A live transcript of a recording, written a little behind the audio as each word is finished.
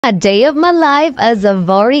A day of my life as a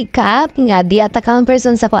very cap nga di atakang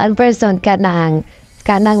person sa kuan person kanang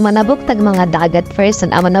manabuktag mga dagat person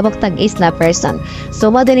manabuktag isla person. So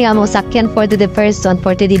mo din nga mo sakyan for the person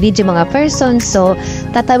for the video mga person. So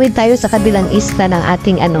tatawid tayo sa kabilang isla ng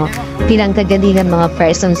ating pinangkagalingan mga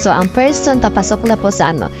person. So ang person papasok na po sa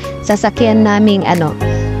sasakyan naming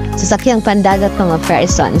sasakyang pandagat mga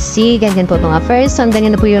person. Ganyan po mga person,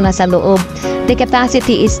 ganyan na po yung nasa loob. The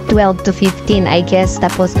capacity is 12 to 15 I guess.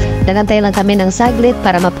 Tapos nagantay lang kami ng saglit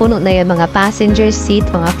para mapuno na yung mga passenger seat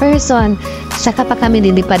mga person. Saka pa kami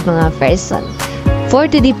lilipad mga person. For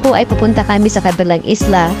today po ay pupunta kami sa kabilang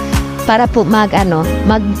isla para po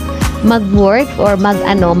mag-work or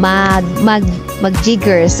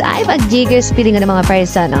mag-jiggers. Mag-jiggers feeling ng mga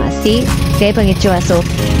person. See? Kaya pang itsura. So,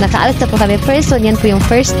 nakaalis na po kami person. Yan po yung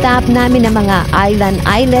first stop namin ng mga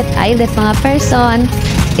islet mga person.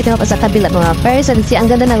 Ito nga po sa kabila mga person. See, ang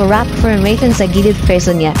ganda ng rock formation sa gilid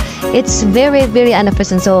person niya. It's very, very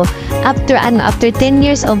person. So, after 10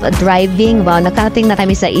 years of driving, wow, nakarating na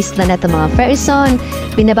kami sa isla na ito mga person.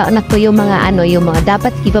 Binaba na po yung mga yung mga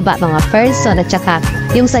dapat ibaba mga person. At saka,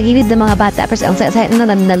 yung sa gilid ng mga bata person, ang sa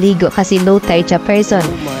na naligo kasi low tide siya person.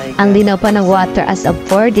 Ang linaw pa ng water as of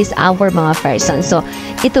for this hour mga person. So,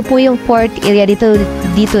 ito po yung port area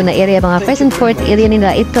dito na area mga person. Port area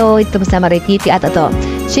nila ito sa Marititi at ito.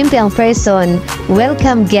 Siyempre ang person,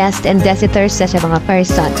 welcome guest and visitors sa mga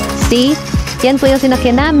person. See? Yan po yung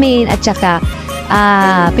sinakyan namin at saka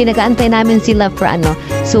pinag-aantay namin sila for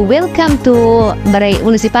So, welcome to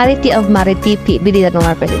Municipality of Marititi, Biliran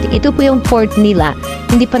mga person. Ito po yung port nila.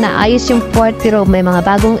 Hindi pa naayos yung port pero may mga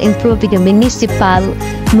bagong improved yung municipal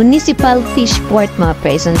fish port mga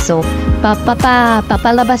person. So,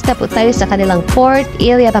 papalabas na po tayo sa kanilang port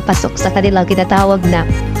area, papasok sa kanilang kinatawag na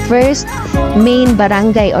first main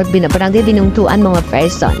barangay or barangay binungtuan mga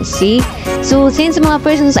person. See? So, since mga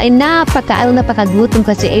persons ay napakagutom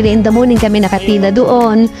kasi early in the morning kami nakatila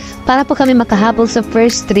doon para po kami makahabol sa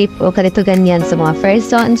first trip o ganito ganyan sa mga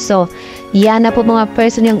person. So, yan na po mga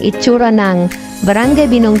person yung itsura ng barangay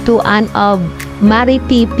binungtuan of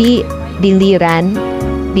Marititi, Biliran.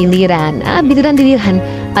 Biliran.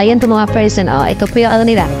 Ayan po mga person. Ito po yung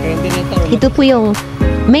nila. Ito po yung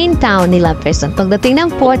main town nila person. Pagdating ng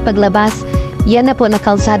port, paglabas, yan na po na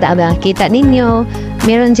kalsada. Makikita ninyo,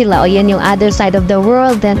 meron sila. Yan yung other side of the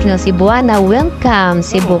world. Then, Cebuana, welcome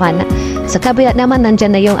Cebuana. Sa kabila naman,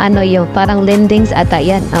 nandyan na yung yung parang landings at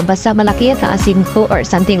yan. Basta malaki yan, Asimco or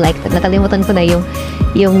something like that. Nakalimutan ko na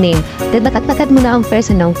yung name. Then, nakat-nakat mo na ang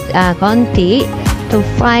person ng konti to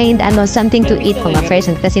find something to eat mga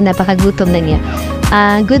person kasi napakagutom na niya.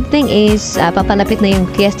 Good thing is, papalapit na yung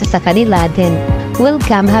fiesta sa kanila. Then,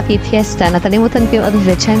 welcome, happy fiesta. Natalimutan ko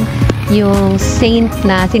yung saint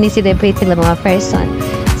na sinicelebrate nila mga person.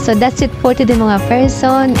 So, that's it for today mga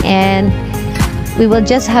person. And, we will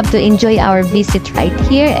just have to enjoy our visit right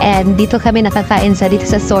here. And, dito kami nakakain dito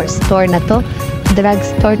sa store na to.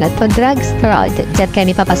 Drugstore na to. Drugstore. Diyan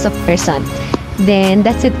kami papasok person. Then,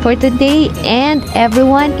 that's it for today. And,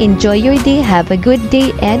 everyone, enjoy your day. Have a good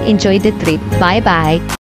day and enjoy the trip. Bye-bye.